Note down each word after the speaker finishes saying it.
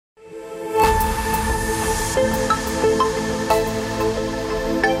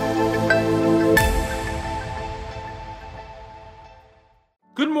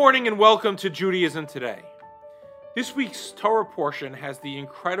morning and welcome to Judaism Today. This week's Torah portion has the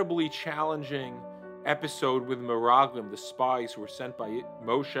incredibly challenging episode with Meraglim, the spies who were sent by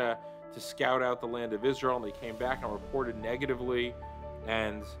Moshe to scout out the land of Israel, and they came back and reported negatively,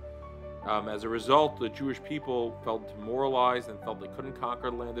 and as a result, the Jewish people felt demoralized and felt they couldn't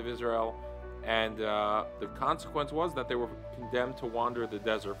conquer the land of Israel, and the consequence was that they were condemned to wander the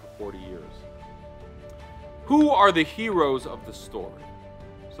desert for 40 years. Who are the heroes of the story?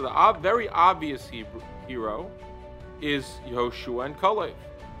 So the very obvious hero is Yehoshua and Kalev.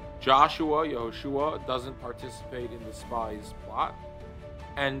 Yehoshua doesn't participate in the spies' plot.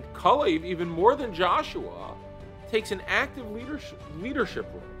 And Kalev, even more than Joshua, takes an active leadership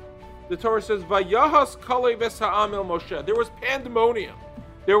role. The Torah says, Vayahas Kalev es ha'am el Moshe. There was pandemonium.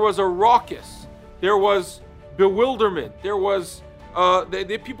 There was a raucous. There was bewilderment. There was,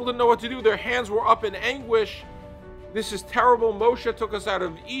 people didn't know what to do. Their hands were up in anguish. This is terrible. Moshe took us out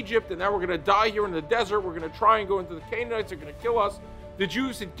of Egypt, and now we're going to die here in the desert. We're going to try and go into the Canaanites. They're going to kill us. The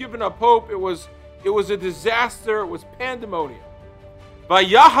Jews had given up hope. It was a disaster. It was pandemonium.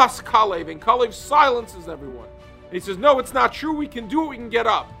 Vayahas Kalev, and Kalev silences everyone. And he says, no, it's not true. We can do it. We can get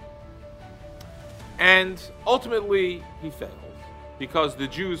up. And ultimately, he fails because the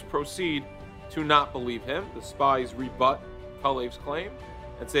Jews proceed to not believe him. The spies rebut Kalev's claim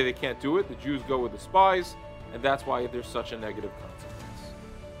and say they can't do it. The Jews go with the spies. And that's why there's such a negative consequence.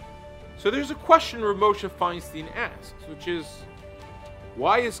 So there's a question Rav Moshe Feinstein asks, which is,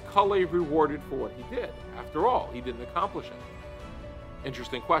 why is Kalev rewarded for what he did? After all, he didn't accomplish anything.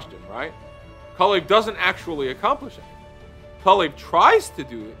 Interesting question, right? Kalev doesn't actually accomplish anything. Kalev tries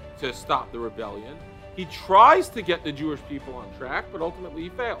to stop the rebellion. He tries to get the Jewish people on track, but ultimately he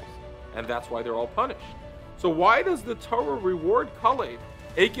fails. And that's why they're all punished. So why does the Torah reward Kalev?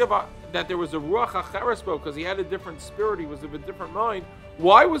 That there was a Ruach HaCheres because he had a different spirit, he was of a different mind.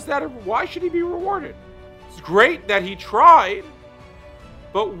 Why should he be rewarded? It's great that he tried,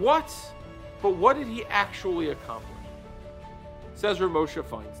 but what did he actually accomplish? Says Rav Moshe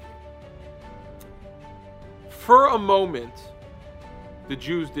Feinstein. For a moment, the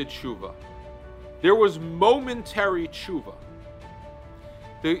Jews did tshuva. There was momentary tshuva.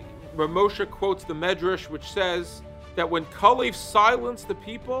 Rav Moshe quotes the Medrash, which says that when Kalev silenced the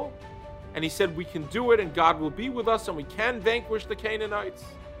people, and he said, we can do it, and God will be with us, and we can vanquish the Canaanites,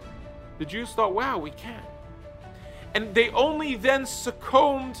 the Jews thought, wow, we can. And they only then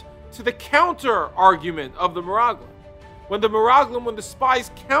succumbed to the counter-argument of the Meraglim. When the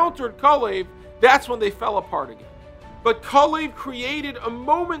spies countered Kalev, that's when they fell apart again. But Kalev created a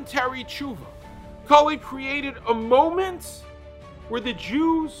momentary tshuva. Kalev created a moment where the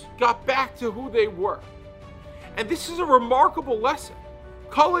Jews got back to who they were. And this is a remarkable lesson.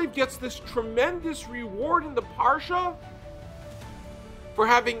 Kalev gets this tremendous reward in the Parsha for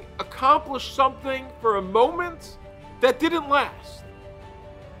having accomplished something for a moment that didn't last.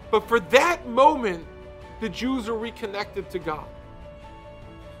 But for that moment, the Jews are reconnected to God.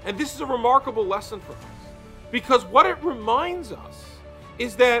 And this is a remarkable lesson for us. Because what it reminds us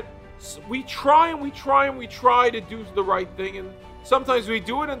is that we try and we try and we try to do the right thing. And sometimes we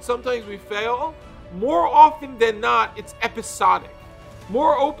do it and sometimes we fail. More often than not, it's episodic.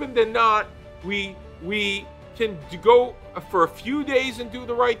 More often than not, we can go for a few days and do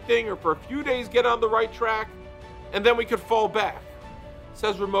the right thing, or for a few days get on the right track, and then we could fall back.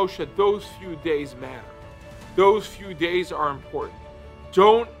 Says Rav Moshe, those few days matter. Those few days are important.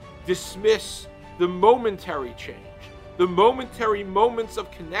 Don't dismiss the momentary change. The momentary moments of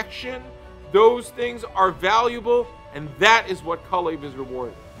connection, those things are valuable, and that is what Kalev is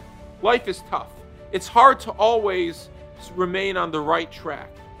rewarded. Life is tough. It's hard to always remain on the right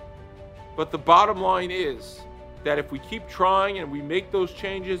track. But the bottom line is that if we keep trying and we make those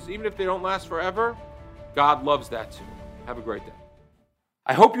changes, even if they don't last forever, God loves that too. Have a great day.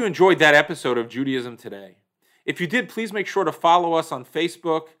 I hope you enjoyed that episode of Judaism Today. If you did, please make sure to follow us on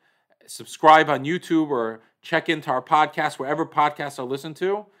Facebook, subscribe on YouTube, or check into our podcast wherever podcasts are listened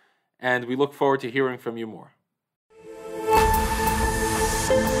to. And we look forward to hearing from you more.